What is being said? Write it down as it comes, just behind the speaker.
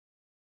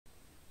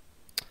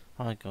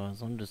Hi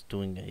guys, I'm just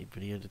doing a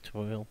video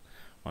tutorial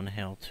on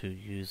how to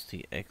use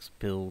the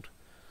XeBuild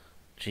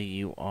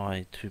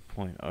GUI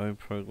 2.0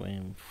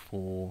 program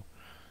for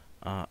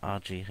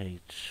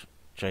RGH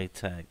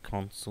JTAG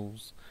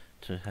consoles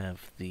to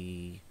have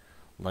the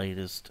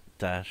latest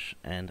dash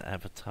and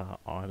avatar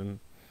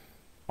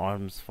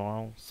items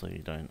file, so you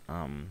don't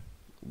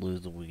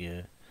lose all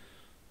your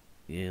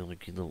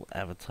like your little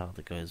avatar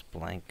that goes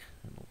blank.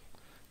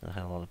 I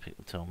had a lot of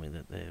people tell me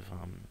that they've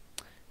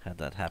had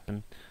that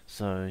happen.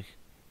 So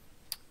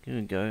here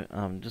we go.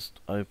 Just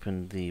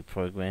open the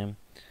program.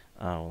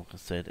 Like I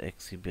said,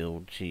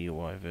 XeBuild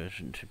GUI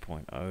version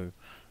 2.0,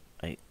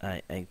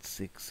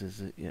 8.6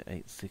 is it? Yeah,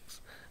 8.6.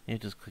 You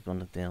just click on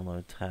the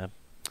download tab.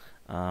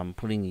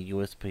 Putting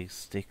your USB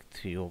stick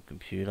to your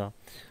computer.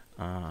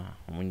 And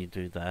when you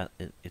do that,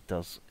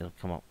 it'll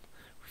come up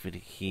with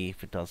it here.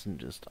 If it doesn't,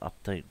 just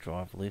update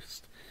drive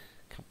list.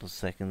 Couple of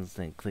seconds,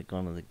 then click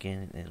on it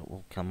again, and it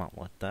will come up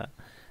like that.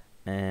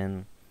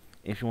 And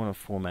if you want to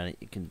format it,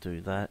 you can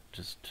do that.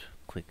 Just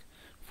click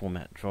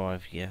format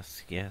drive,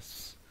 yes,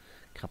 yes.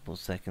 Couple of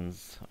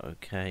seconds,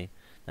 okay,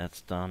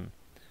 that's done.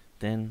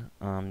 Then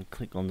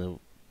click on the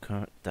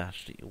current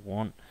dash that you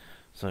want.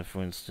 So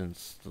for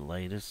instance, the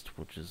latest,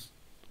 which is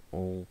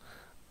all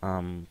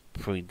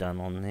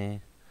pre-done on there.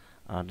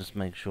 Just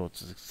make sure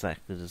it's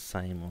exactly the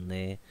same on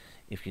there.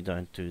 If you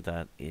don't do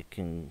that, it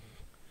can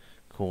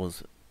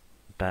cause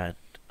bad,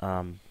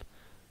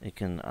 it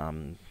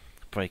can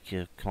break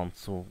your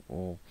console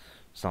or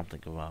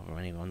something or other.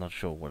 Anyway, I'm not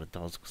sure what it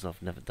does because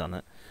I've never done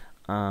it.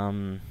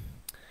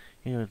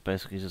 You would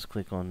basically just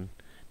click on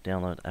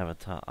download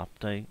avatar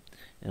update.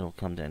 It'll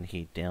come down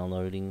here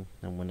downloading,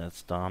 and when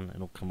that's done,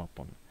 it'll come up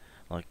on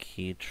like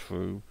here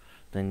true.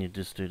 Then you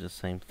just do the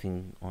same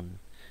thing on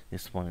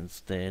this one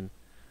instead,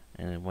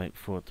 and then wait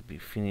for it to be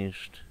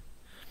finished.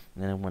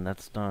 And then when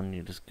that's done,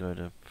 you just go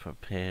to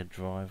prepare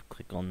drive,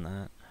 click on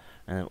that,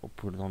 and it will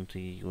put it onto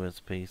your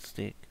USB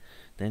stick.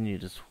 Then you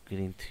just get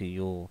into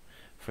your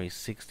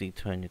 360,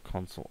 turn your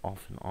console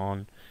off and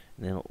on,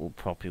 and then it will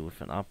prop you with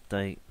an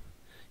update.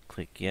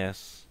 Click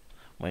yes,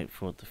 wait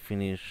for it to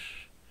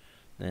finish,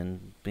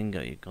 then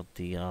bingo, you got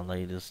the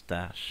latest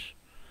dash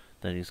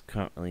that is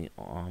currently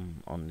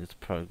on this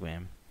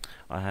program.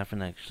 I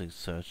haven't actually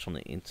searched on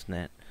the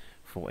internet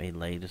for a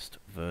latest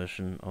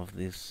version of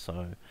this,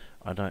 so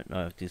I don't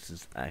know if this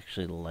is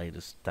actually the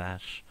latest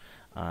dash.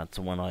 It's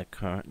the one I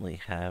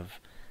currently have,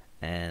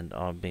 and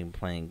I've been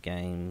playing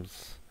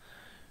games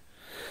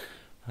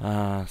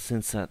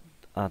since that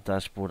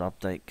dashboard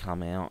update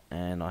come out,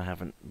 and I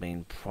haven't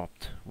been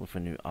propped with a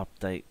new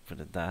update for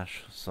the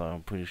dash, so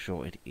I'm pretty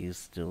sure it is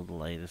still the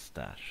latest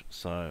dash.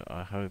 So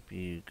I hope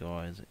you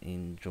guys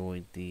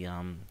enjoyed the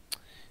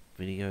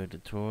video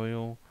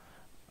tutorial.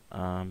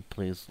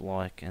 Please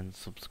like and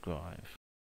subscribe.